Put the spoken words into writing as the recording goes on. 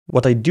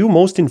What I do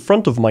most in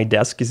front of my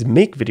desk is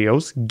make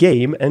videos,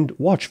 game, and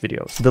watch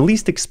videos. The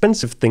least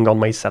expensive thing on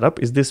my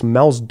setup is this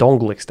mouse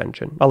dongle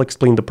extension. I'll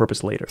explain the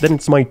purpose later. Then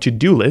it's my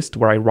to-do list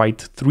where I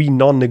write 3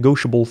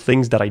 non-negotiable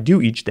things that I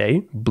do each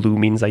day. Blue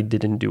means I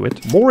didn't do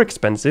it. More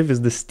expensive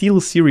is the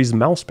SteelSeries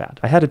mousepad.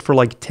 I had it for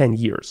like 10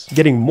 years.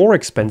 Getting more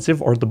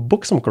expensive are the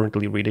books I'm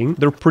currently reading.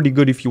 They're pretty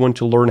good if you want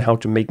to learn how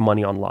to make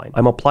money online.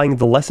 I'm applying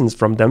the lessons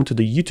from them to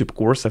the YouTube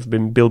course I've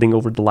been building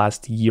over the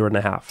last year and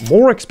a half.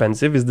 More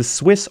expensive is the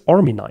Swiss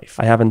Army knife.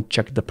 I haven't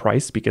checked the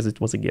price because it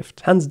was a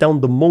gift. Hands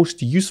down, the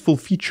most useful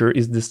feature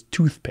is this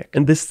toothpick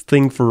and this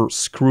thing for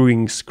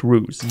screwing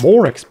screws.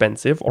 More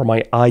expensive are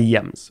my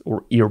IEMs,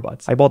 or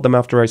earbuds. I bought them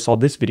after I saw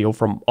this video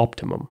from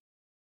Optimum.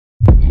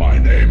 My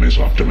name is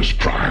Optimus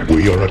Prime.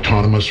 We are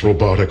autonomous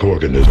robotic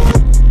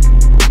organisms.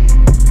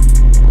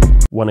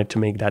 Wanted to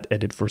make that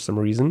edit for some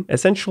reason.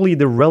 Essentially,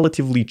 they're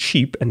relatively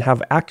cheap and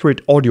have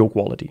accurate audio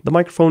quality. The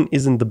microphone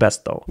isn't the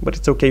best though, but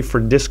it's okay for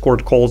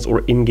Discord calls or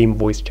in-game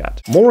voice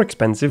chat. More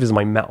expensive is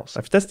my mouse.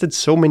 I've tested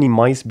so many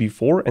mice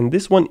before, and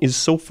this one is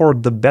so far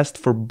the best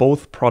for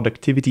both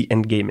productivity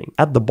and gaming.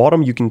 At the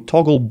bottom, you can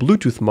toggle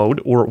Bluetooth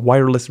mode or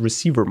wireless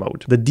receiver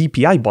mode. The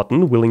DPI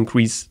button will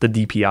increase the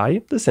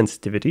DPI, the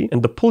sensitivity,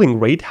 and the pulling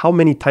rate, how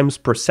many times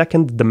per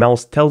second the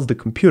mouse tells the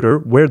computer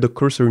where the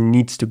cursor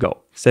needs to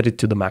go. Set it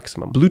to the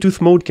maximum. Bluetooth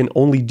mode can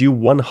only do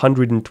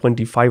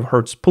 125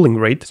 Hz pulling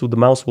rate, so the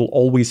mouse will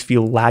always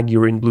feel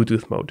laggier in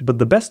Bluetooth mode. But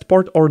the best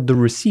part are the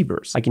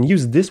receivers. I can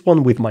use this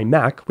one with my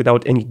Mac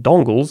without any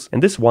dongles,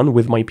 and this one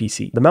with my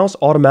PC. The mouse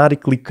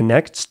automatically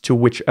connects to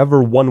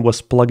whichever one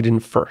was plugged in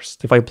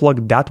first. If I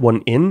plug that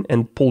one in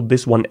and pull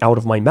this one out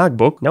of my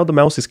MacBook, now the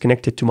mouse is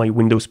connected to my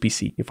Windows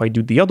PC. If I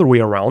do the other way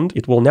around,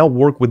 it will now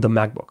work with the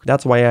MacBook.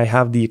 That's why I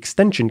have the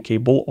extension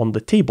cable on the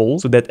table,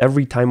 so that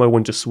every time I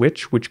want to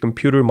switch which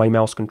computer my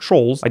mouse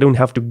controls, I don't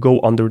have to go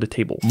under the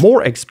table.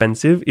 More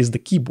expensive is the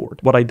keyboard.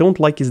 What I don't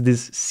like is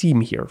this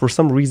seam here. For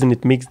some reason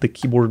it makes the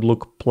keyboard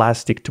look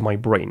plastic to my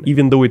brain,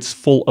 even though it's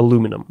full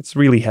aluminum. It's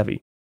really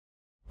heavy.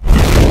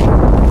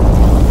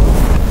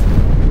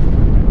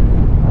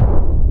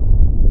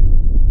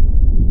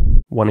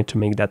 Wanted to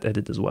make that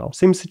edit as well.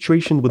 Same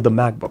situation with the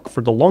MacBook. For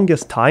the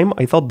longest time,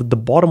 I thought that the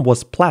bottom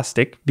was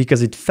plastic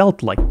because it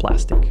felt like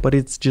plastic, but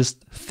it's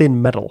just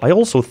thin metal. I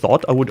also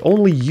thought I would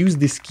only use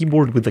this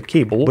keyboard with a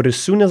cable, but as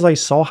soon as I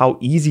saw how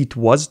easy it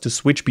was to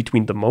switch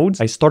between the modes,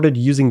 I started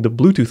using the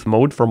Bluetooth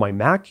mode for my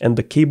Mac and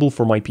the cable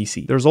for my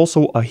PC. There's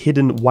also a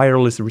hidden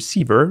wireless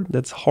receiver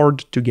that's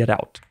hard to get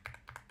out.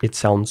 It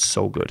sounds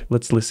so good.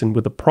 Let's listen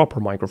with a proper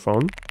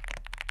microphone.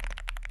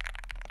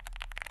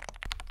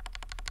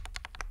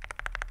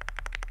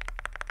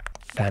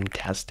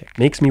 Fantastic.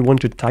 Makes me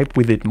want to type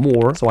with it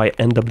more, so I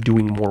end up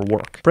doing more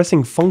work.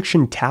 Pressing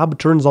Function Tab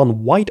turns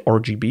on white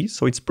RGB,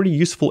 so it's pretty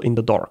useful in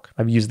the dark.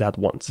 I've used that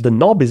once. The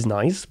knob is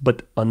nice,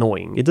 but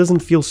annoying. It doesn't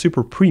feel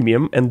super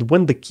premium, and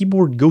when the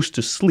keyboard goes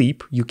to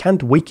sleep, you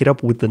can't wake it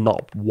up with the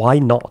knob. Why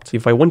not?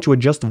 If I want to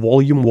adjust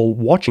volume while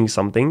watching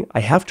something, I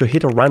have to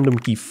hit a random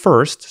key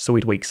first, so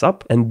it wakes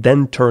up, and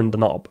then turn the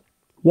knob.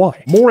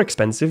 Why? More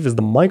expensive is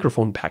the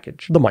microphone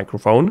package. The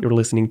microphone, you're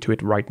listening to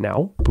it right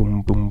now.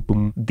 Boom, boom,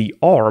 boom. The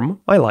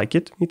arm, I like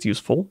it, it's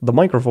useful. The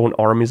microphone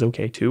arm is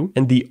okay too.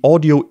 And the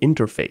audio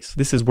interface.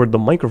 This is where the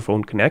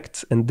microphone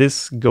connects and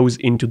this goes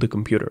into the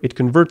computer. It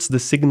converts the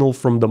signal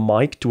from the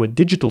mic to a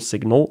digital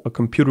signal a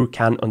computer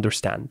can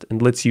understand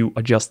and lets you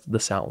adjust the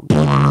sound.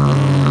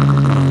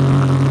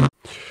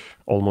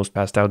 Almost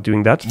passed out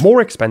doing that.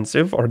 More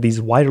expensive are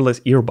these wireless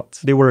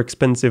earbuds. They were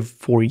expensive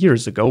 4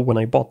 years ago when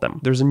I bought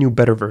them. There's a new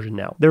better version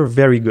now. They're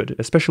very good,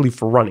 especially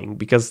for running,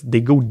 because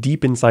they go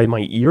deep inside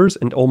my ears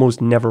and almost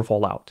never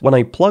fall out. When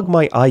I plug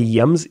my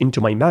IEMs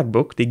into my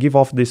MacBook, they give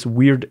off this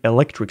weird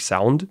electric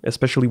sound,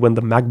 especially when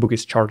the MacBook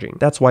is charging.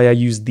 That's why I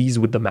use these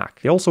with the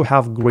Mac. They also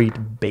have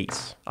great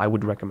bass. I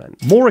would recommend.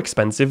 More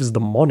expensive is the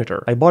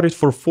monitor. I bought it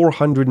for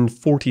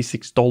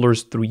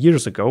 $446 3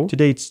 years ago.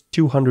 Today it's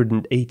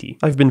 $280.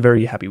 I've been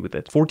very happy with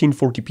it.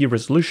 1440p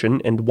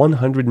resolution and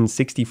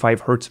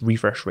 165 Hz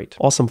refresh rate.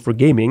 Awesome for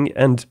gaming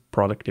and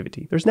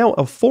productivity. There's now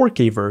a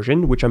 4K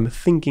version which I'm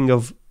thinking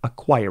of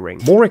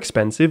acquiring. More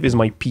expensive is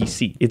my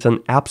PC. It's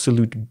an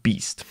absolute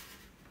beast.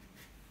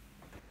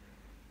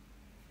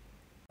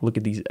 Look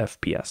at these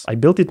FPS. I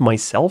built it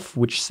myself,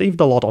 which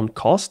saved a lot on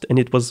cost, and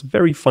it was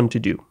very fun to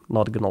do,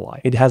 not gonna lie.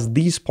 It has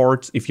these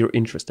parts if you're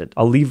interested.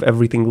 I'll leave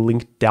everything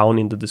linked down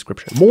in the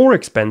description. More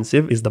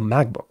expensive is the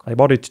MacBook. I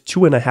bought it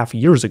 2.5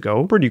 years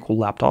ago. Pretty cool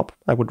laptop,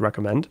 I would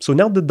recommend. So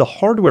now that the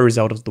hardware is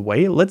out of the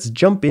way, let's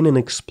jump in and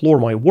explore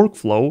my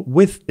workflow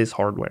with this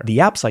hardware, the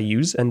apps I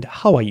use and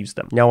how I use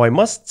them. Now I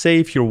must say,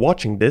 if you're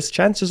watching this,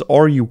 chances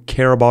are you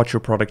care about your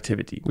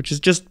productivity, which is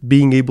just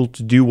being able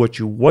to do what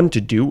you want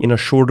to do in a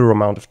shorter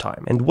amount of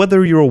time. And And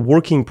whether you're a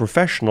working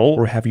professional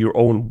or have your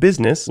own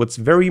business, what's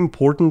very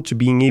important to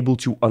being able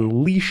to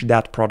unleash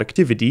that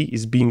productivity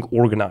is being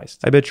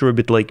organized. I bet you're a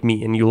bit like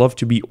me and you love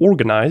to be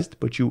organized,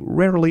 but you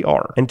rarely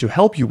are. And to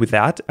help you with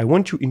that, I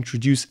want to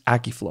introduce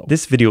Akiflow,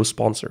 this video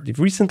sponsor. They've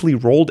recently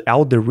rolled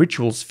out the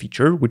rituals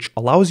feature, which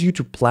allows you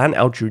to plan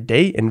out your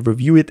day and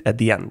review it at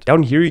the end.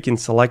 Down here, you can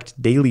select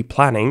daily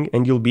planning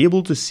and you'll be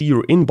able to see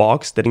your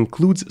inbox that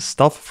includes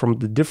stuff from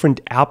the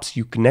different apps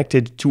you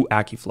connected to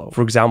Akiflow.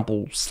 For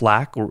example,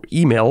 Slack or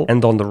email.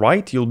 And on the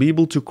right, you'll be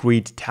able to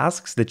create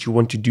tasks that you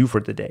want to do for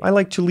the day. I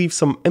like to leave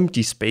some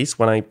empty space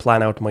when I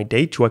plan out my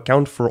day to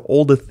account for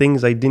all the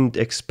things I didn't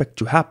expect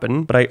to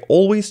happen, but I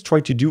always try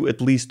to do at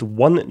least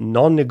one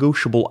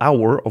non-negotiable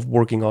hour of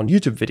working on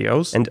YouTube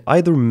videos and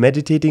either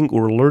meditating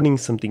or learning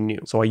something new.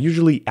 So I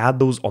usually add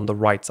those on the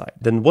right side.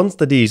 Then once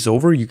the day is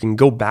over, you can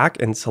go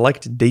back and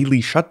select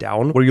daily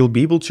shutdown, where you'll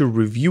be able to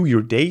review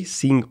your day,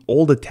 seeing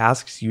all the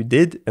tasks you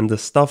did and the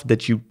stuff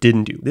that you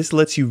didn't do. This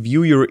lets you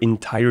view your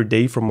entire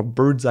day from a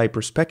bird's eye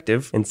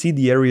perspective and see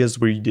the areas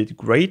where you did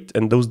great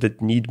and those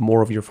that need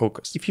more of your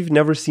focus. If you've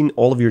never seen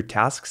all of your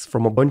tasks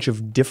from a bunch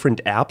of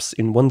different apps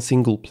in one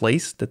single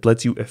place that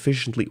lets you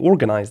efficiently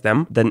organize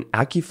them, then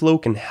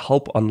Akiflow can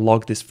help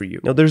unlock this for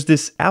you. Now there's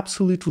this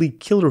absolutely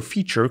killer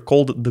feature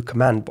called the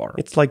command bar.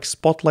 It's like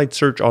Spotlight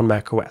search on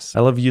macOS.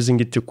 I love using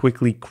it to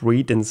quickly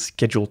create and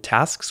schedule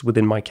tasks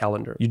within my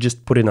calendar. You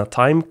just put in a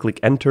time, click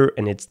enter,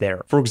 and it's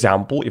there. For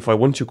example, if I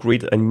want to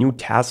create a new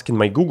task in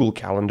my Google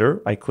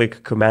Calendar, I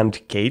click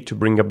Command K to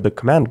bring up the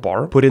command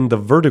bar, put in the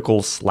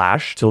vertical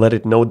slash to let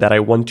it know that I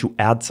want to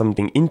add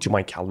something into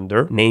my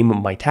calendar, name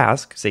my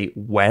task, say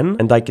when,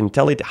 and I can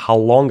tell it how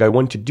long I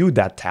want to do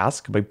that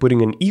task by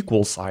putting an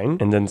equal sign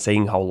and then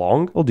saying how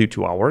long. I'll do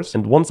 2 hours.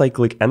 And once I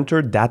click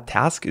enter, that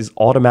task is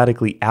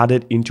automatically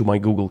added into my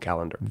Google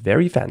Calendar.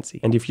 Very fancy.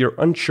 And if you're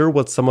unsure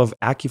what some of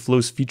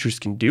Akiflow's features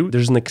can do,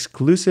 there's an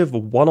exclusive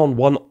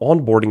one-on-one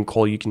onboarding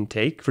call you can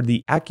take for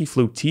the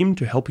Akiflow team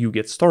to help you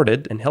get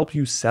started and help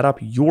you set up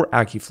your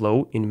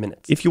Akiflow in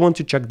minutes. If you want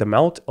to check them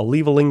out, I'll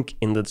leave a link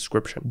in the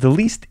description. The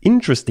least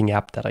interesting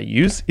app that I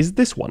use is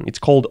this one. It's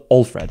called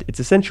Alfred. It's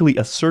essentially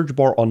a search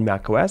bar on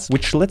macOS,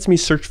 which lets me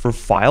search for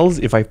files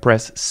if I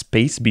press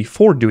space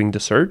before doing the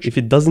search. If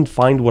it doesn't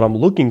find what I'm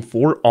looking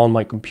for on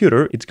my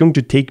computer, it's going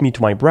to take me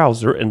to my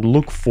browser and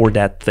look for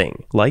that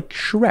thing, like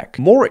Shrek.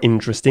 More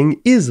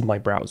interesting is my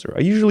browser.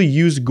 I usually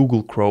use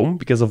Google Chrome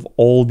because of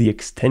all the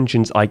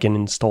extensions I can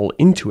install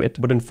into it,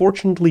 but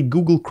unfortunately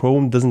Google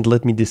Chrome doesn't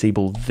let me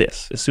disable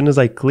this. As soon as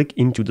I click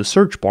into the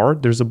search bar,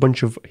 there's a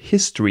bunch of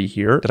history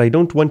here that I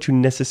don't want to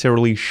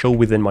necessarily show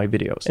within my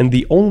videos. And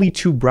the only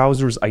 2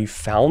 browsers I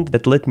found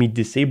that let me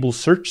disable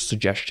search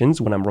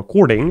suggestions when I'm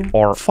recording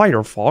are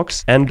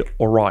Firefox and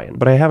Orion.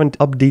 But I haven't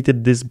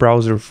updated this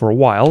browser for a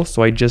while,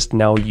 so I just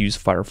now use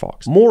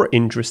Firefox. More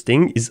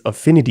interesting is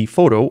Affinity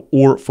Photo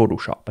or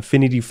Photoshop.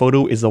 Affinity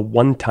Photo is a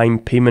one-time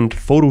payment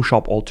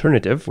Photoshop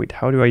alternative. Wait,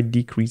 how do I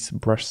decrease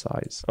brush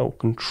size? Oh,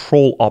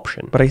 control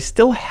option. But I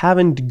still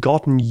haven't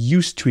gotten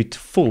used to it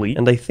fully,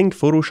 and I think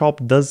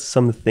Photoshop does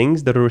some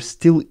things that are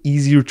still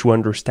easier to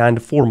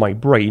understand for my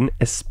brain,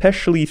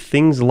 especially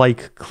things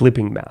like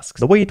clipping masks.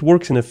 The way it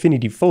works in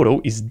Affinity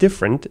Photo is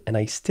different, and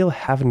I still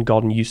haven't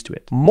gotten used to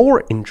it.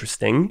 More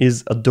interesting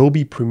is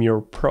Adobe Premiere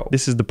Pro.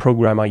 This is the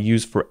program I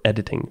use for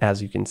editing,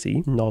 as you can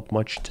see. Not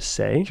much to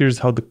say. Here's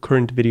how the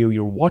current video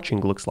you're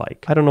watching looks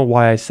like. I don't know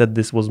why I said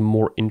this was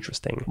more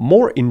interesting.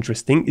 More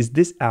interesting is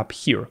this app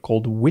here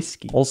called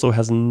Whiskey. Also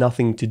has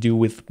nothing to do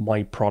with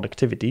my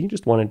productivity,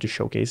 just wanted to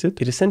showcase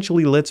it. It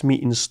essentially lets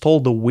me install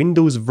the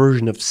Windows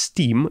version of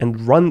Steam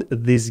and run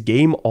this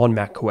game on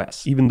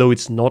macOS, even though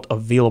it's not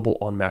available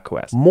on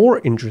macOS.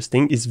 More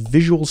interesting is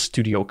Visual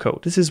Studio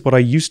Code. This is what I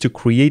used to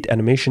create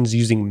animations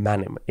using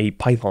Manim, a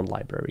Python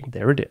library.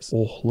 There it is.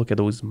 Oh, look at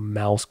those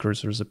mouse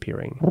cursors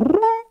appearing.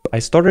 I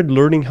started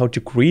learning how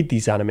to create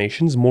these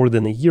animations more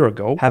than a year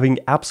ago, having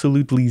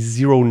absolutely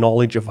zero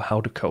knowledge of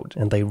how to code,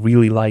 and I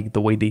really like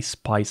the way they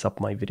spice up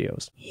my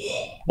videos.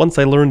 Once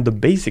I learned the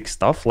basic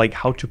stuff, like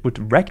how to put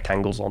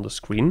rectangles on the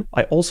screen,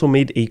 I also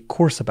made a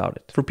course about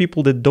it, for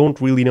people that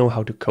don't really know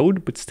how to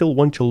code, but still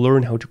want to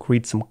learn how to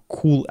create some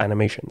cool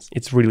animations.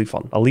 It's really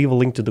fun. I'll leave a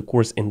link to the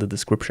course in the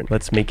description.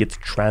 Let's make it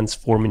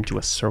transform into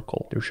a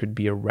circle. There should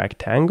be a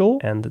rectangle,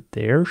 and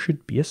there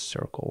should be a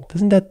circle.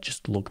 Doesn't that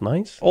just look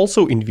nice?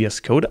 Also in VS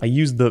Code, I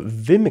use the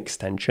Vim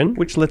extension,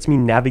 which lets me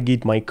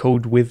navigate my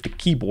code with the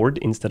keyboard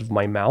instead of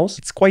my mouse.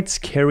 It's quite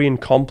scary and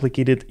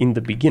complicated in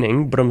the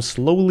beginning, but I'm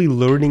slowly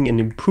learning and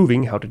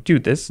improving how to do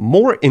this.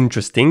 More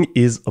interesting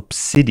is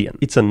Obsidian.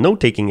 It's a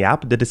note-taking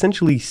app that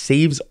essentially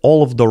saves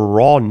all of the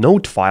raw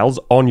note files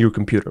on your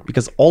computer,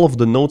 because all of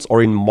the notes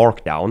are in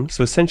Markdown,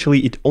 so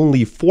essentially it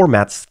only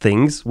formats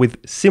things with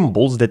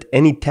symbols that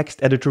any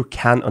text editor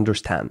can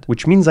understand,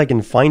 which means I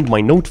can find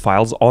my note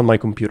files on my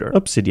computer.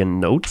 Obsidian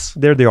Notes,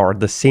 there they are,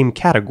 the same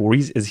category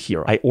categories is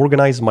here. I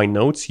organize my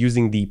notes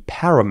using the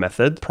para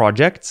method,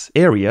 projects,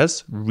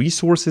 areas,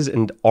 resources,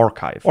 and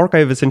archive.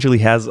 Archive essentially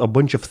has a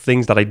bunch of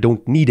things that I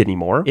don't need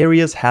anymore.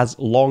 Areas has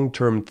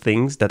long-term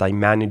things that I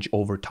manage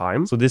over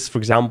time. So this, for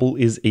example,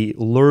 is a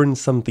learn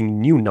something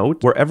new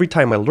note, where every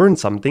time I learn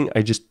something,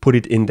 I just put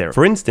it in there.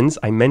 For instance,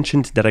 I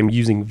mentioned that I'm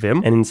using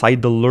Vim, and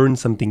inside the learn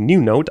something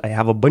new note, I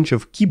have a bunch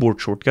of keyboard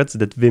shortcuts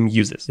that Vim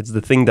uses. It's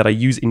the thing that I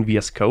use in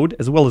VS Code,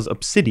 as well as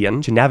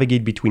Obsidian, to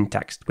navigate between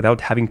text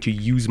without having to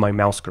use my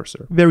mouse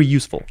cursor. Very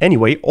useful.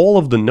 Anyway, all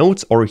of the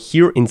notes are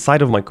here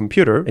inside of my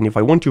computer, and if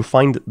I want to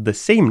find the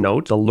same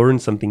note, the learn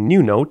something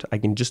new note, I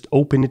can just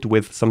open it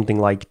with something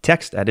like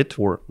TextEdit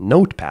or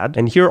Notepad,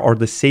 and here are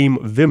the same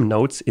Vim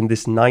notes in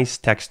this nice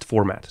text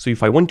format. So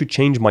if I want to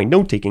change my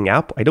note-taking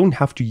app, I don't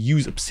have to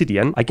use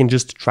Obsidian, I can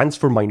just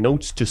transfer my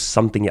notes to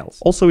something else.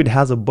 Also, it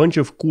has a bunch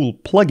of cool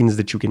plugins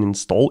that you can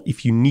install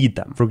if you need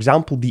them. For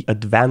example, the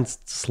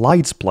Advanced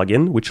Slides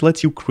plugin, which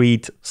lets you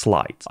create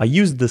slides. I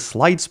used the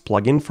Slides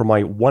plugin for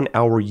my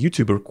 1-hour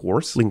YouTuber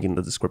course, link in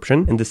the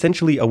description, and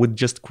essentially I would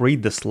just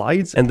create the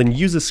slides and then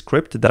use a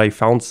script that I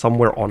found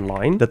somewhere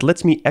online that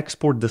lets me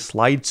export the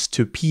slides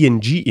to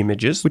PNG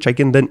images, which I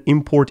can then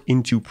import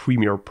into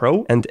Premiere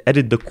Pro and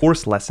edit the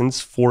course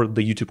lessons for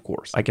the YouTube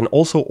course. I can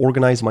also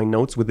organize my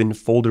notes within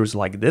folders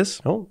like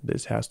this. Oh,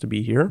 this has to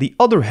be here. The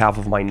other half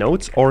of my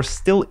notes are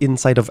still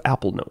inside of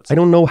Apple Notes. I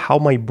don't know how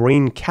my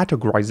brain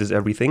categorizes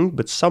everything,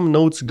 but some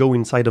notes go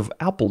inside of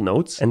Apple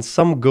Notes and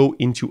some go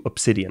into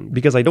Obsidian,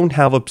 because I don't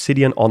have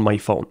Obsidian on my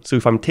phone. So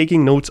if I'm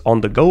taking notes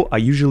on the go, I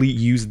usually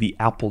use the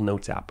Apple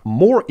Notes app.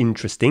 More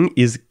interesting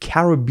is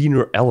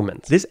Carabiner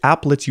Elements. This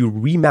app lets you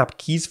remap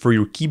keys for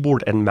your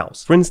keyboard and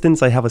mouse. For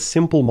instance, I have a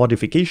simple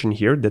modification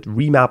here that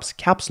remaps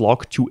caps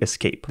lock to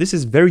escape. This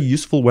is very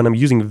useful when I'm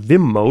using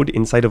Vim mode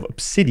inside of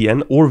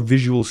Obsidian or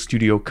Visual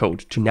Studio Code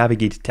to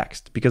navigate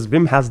text, because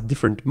Vim has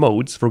different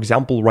modes. For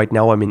example, right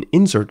now I'm in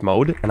insert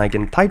mode and I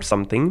can type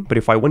something, but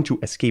if I want to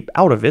escape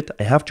out of it,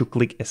 I have to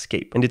click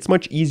escape. And it's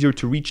much easier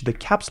to reach the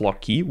caps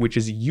lock key, which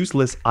is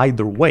useless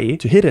either way,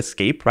 to hit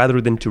escape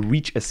rather than to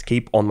reach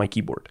escape on my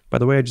keyboard. By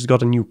the way, I just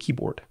got a new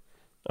keyboard.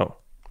 Oh,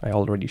 I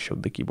already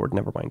showed the keyboard,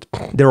 never mind.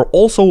 There are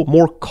also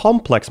more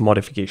complex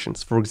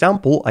modifications. For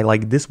example, I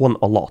like this one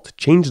a lot.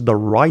 Change the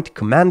right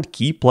command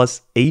key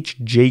plus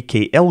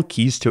HJKL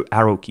keys to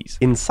arrow keys.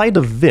 Inside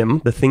of Vim,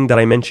 the thing that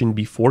I mentioned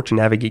before to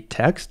navigate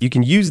text, you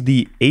can use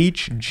the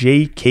H,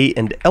 J, K,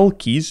 and L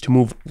keys to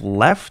move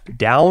left,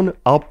 down,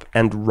 up,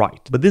 and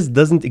right. But this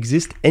doesn't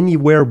exist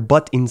anywhere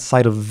but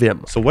inside of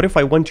Vim. So what if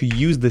I want to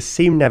use the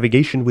same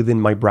navigation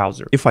within my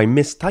browser? If I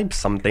mistype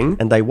something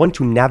and I want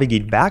to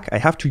navigate back, I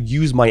have to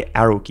use my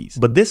arrow keys.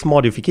 But this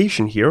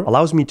modification here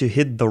allows me to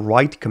hit the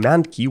right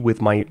command key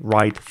with my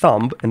right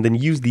thumb and then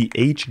use the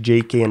H,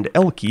 J, K, and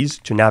L keys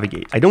to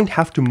navigate. I don't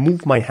have to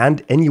move my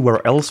hand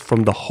anywhere else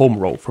from the home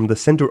row, from the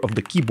center of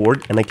the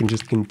keyboard, and I can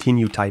just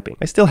continue typing.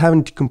 I still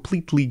haven't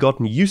completely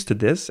gotten used to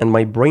this, and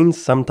my brain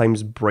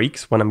sometimes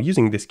breaks when I'm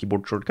using this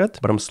keyboard shortcut,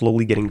 but I'm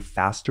slowly getting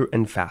faster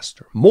and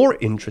faster. More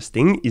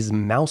interesting is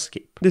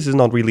Mousescape. This is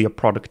not really a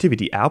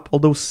productivity app,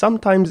 although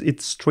sometimes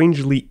it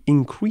strangely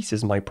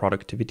increases my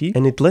productivity,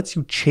 and it lets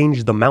you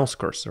change the mouse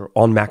cursor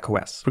on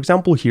macOS. For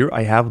example, here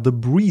I have the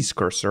Breeze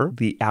cursor,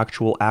 the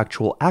actual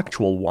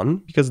one,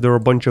 because there are a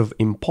bunch of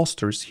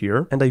imposters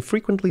here, and I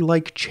frequently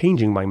like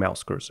changing my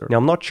mouse cursor. Now,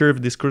 I'm not sure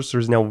if this cursor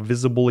is now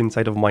visible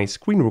inside of my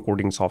screen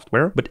recording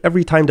software, but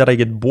every time that I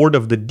get bored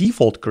of the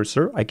default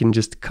cursor, I can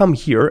just come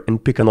here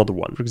and pick another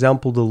one. For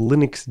example, the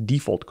Linux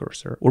default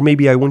cursor, or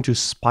maybe I want to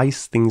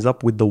spice things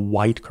up with the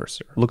white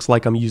cursor. Looks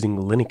like I'm using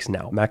Linux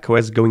now,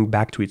 macOS going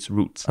back to its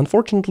roots.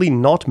 Unfortunately,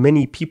 not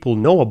many people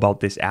know about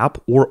this app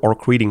or are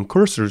creating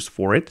cursors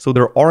for it, so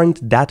there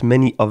aren't that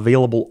many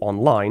available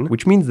online,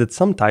 which means that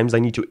sometimes I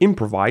need to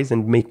improvise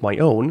and make my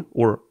own,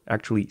 or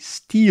actually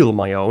steal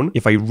my own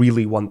if I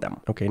really want them.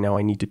 Okay, now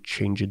I need to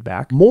change it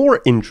back. More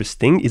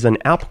interesting is an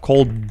app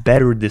called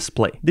Better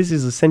Display. This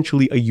is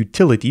essentially a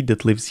utility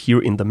that lives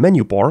here in the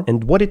menu bar,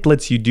 and what it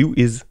lets you do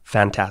is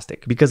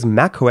fantastic, because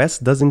macOS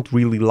doesn't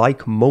really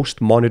like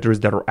most monitors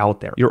that are out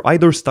there. You're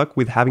either stuck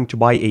with having to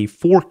buy a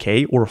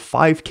 4K or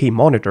 5K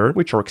monitor,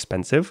 which are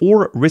expensive,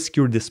 or risk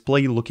your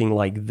display looking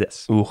like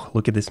this. Ooh,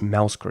 look at this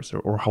mouse cursor,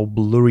 or how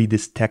blurry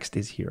this text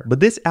is here. But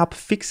this app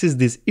fixes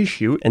this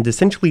issue and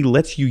essentially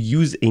lets you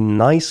use a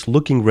nice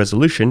looking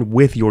resolution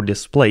with your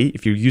display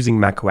if you're using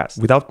macOS,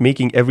 without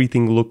making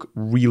everything look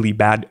really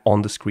bad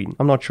on the screen.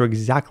 I'm not sure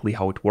exactly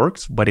how it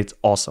works, but it's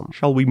awesome.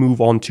 Shall we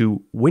move on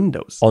to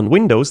Windows? On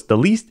Windows, the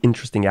least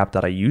interesting app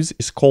that I use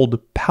is called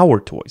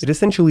PowerToys. It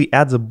essentially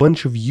adds a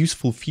bunch of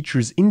useful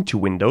features into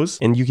Windows,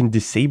 and you can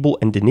disable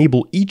and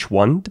enable each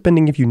one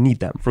depending if you need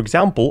them. For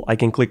example, I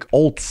can click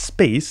Alt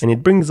space and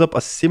it brings up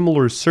a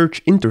similar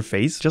search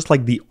interface, just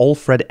like the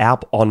Alfred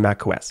app on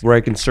macOS, where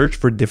I can search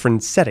for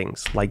different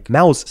settings like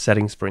mouse Windows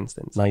settings, for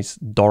instance, nice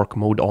dark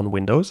mode on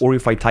Windows, or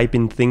if I type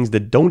in things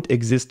that don't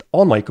exist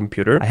on my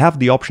computer, I have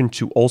the option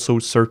to also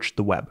search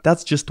the web.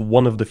 That's just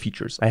one of the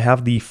features. I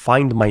have the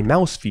Find My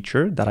Mouse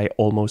feature that I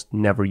almost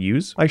never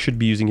use. I should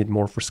be using it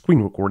more for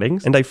screen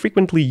recordings. And I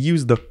frequently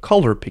use the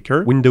color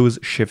picker, Windows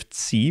Shift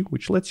C,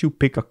 which lets you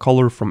pick a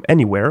color from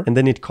anywhere, and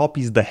then it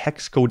copies the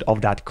hex code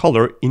of that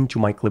color into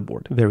my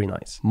clipboard. Very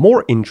nice.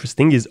 More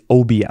interesting is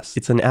OBS.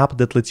 It's an app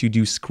that lets you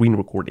do screen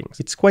recordings.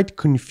 It's quite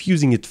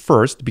confusing at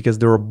first because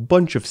there are a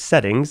bunch of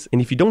settings,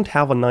 and if you don't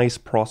have a nice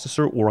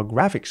processor or a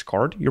graphics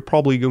card, you're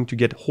probably going to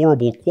get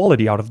horrible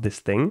quality out of this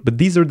thing, but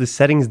these are the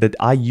settings that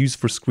I use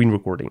for screen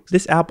recordings.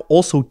 This app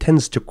also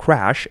tends to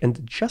crash,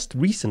 and just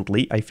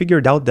recently I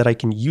figured out that I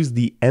can use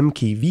the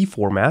MKV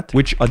format,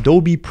 which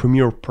Adobe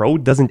Premiere Pro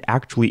doesn't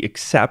actually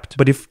accept,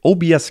 but if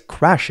OBS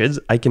crashes,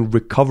 I can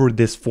recover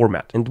this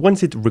format. And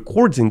once it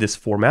records in this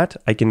format,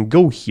 I can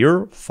go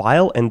here,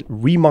 File, and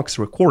Remux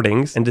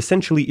Recordings, and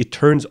essentially it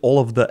turns all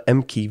of the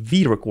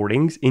MKV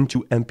recordings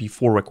into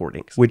MP4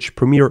 recordings, which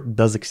Premiere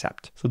does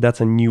accept. So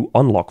that's a new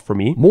unlock for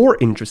me. More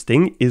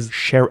interesting is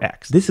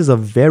ShareX. This is a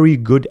very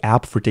good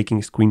app for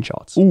taking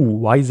screenshots. Ooh,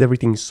 why is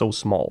everything so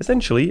small?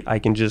 Essentially, I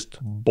can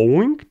just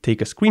boing,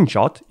 take a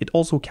screenshot. It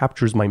also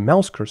captures my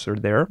mouse cursor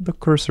there. The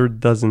cursor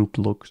doesn't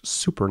look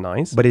super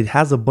nice, but it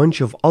has a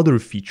bunch of other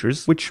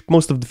features, which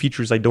most of the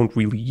features I don't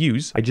really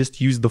use. I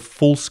just use the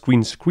full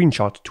screen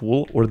screenshot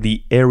tool or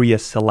the area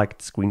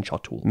select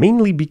screenshot tool,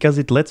 mainly because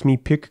it lets me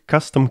pick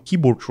custom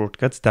keyboard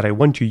shortcuts that I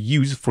want to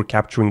use for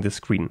capturing the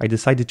screen. I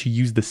decided to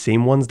use the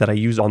same ones that I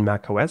use on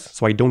macOS,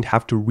 so I don't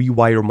have to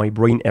rewire my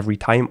brain every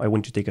time I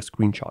want to take a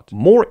screenshot.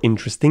 More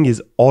interesting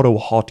is Auto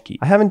Hotkey.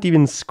 I haven't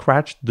even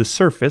scratched the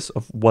surface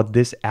of what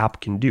this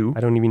app can do. I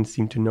don't even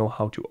seem to know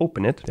how to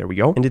open it. There we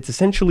go. And it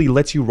essentially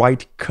lets you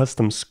write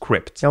custom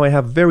scripts. Now I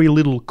have very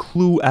little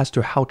clue as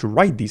to how to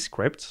write these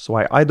scripts, so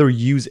I either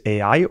use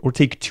AI or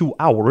take 2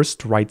 hours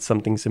to write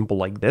something simple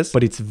like this,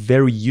 but it's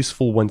very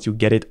useful once you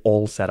get it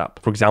all set up.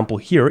 For example,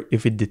 here,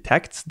 if it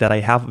detects that I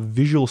have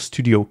Visual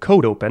Studio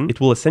Code open, it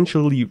will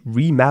essentially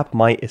remap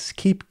my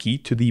escape key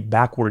to the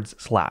backwards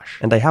slash.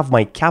 And I have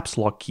my caps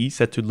lock key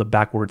set to the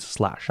backwards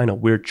slash. I know,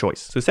 weird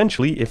choice. So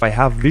essentially, if I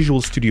have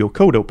Visual Studio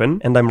Code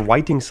open and I'm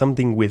writing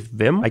something with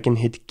Vim, I can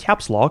hit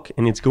caps lock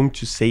and it's going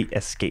to say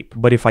escape.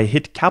 But if I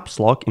hit caps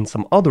lock in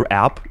some other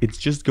app, it's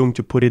just going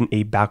to put in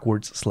a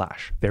backwards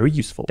slash. Very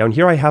useful. Down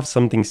here, I have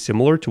something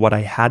similar to what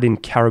I had in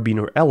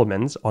Carabiner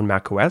Elements on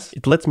macOS.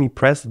 It lets me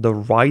press the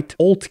right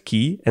Alt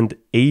key and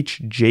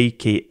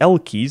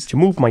HJKL keys to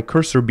move my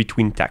cursor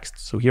between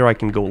texts. So here I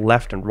can go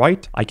left and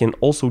right. I can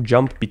also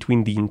jump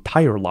between the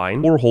entire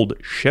line or hold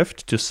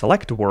Shift to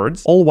select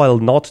words, all while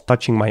not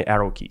touching my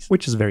arrow keys,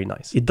 which is very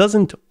nice. It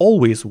doesn't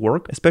always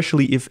work,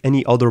 especially if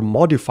any other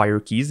modifier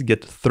keys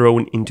get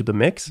thrown into the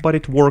mix, but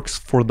it works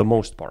for the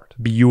most part.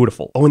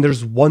 Beautiful. Oh, and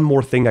there's one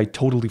more thing I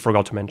totally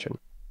forgot to mention.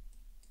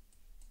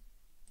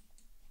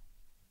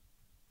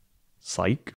 Psych.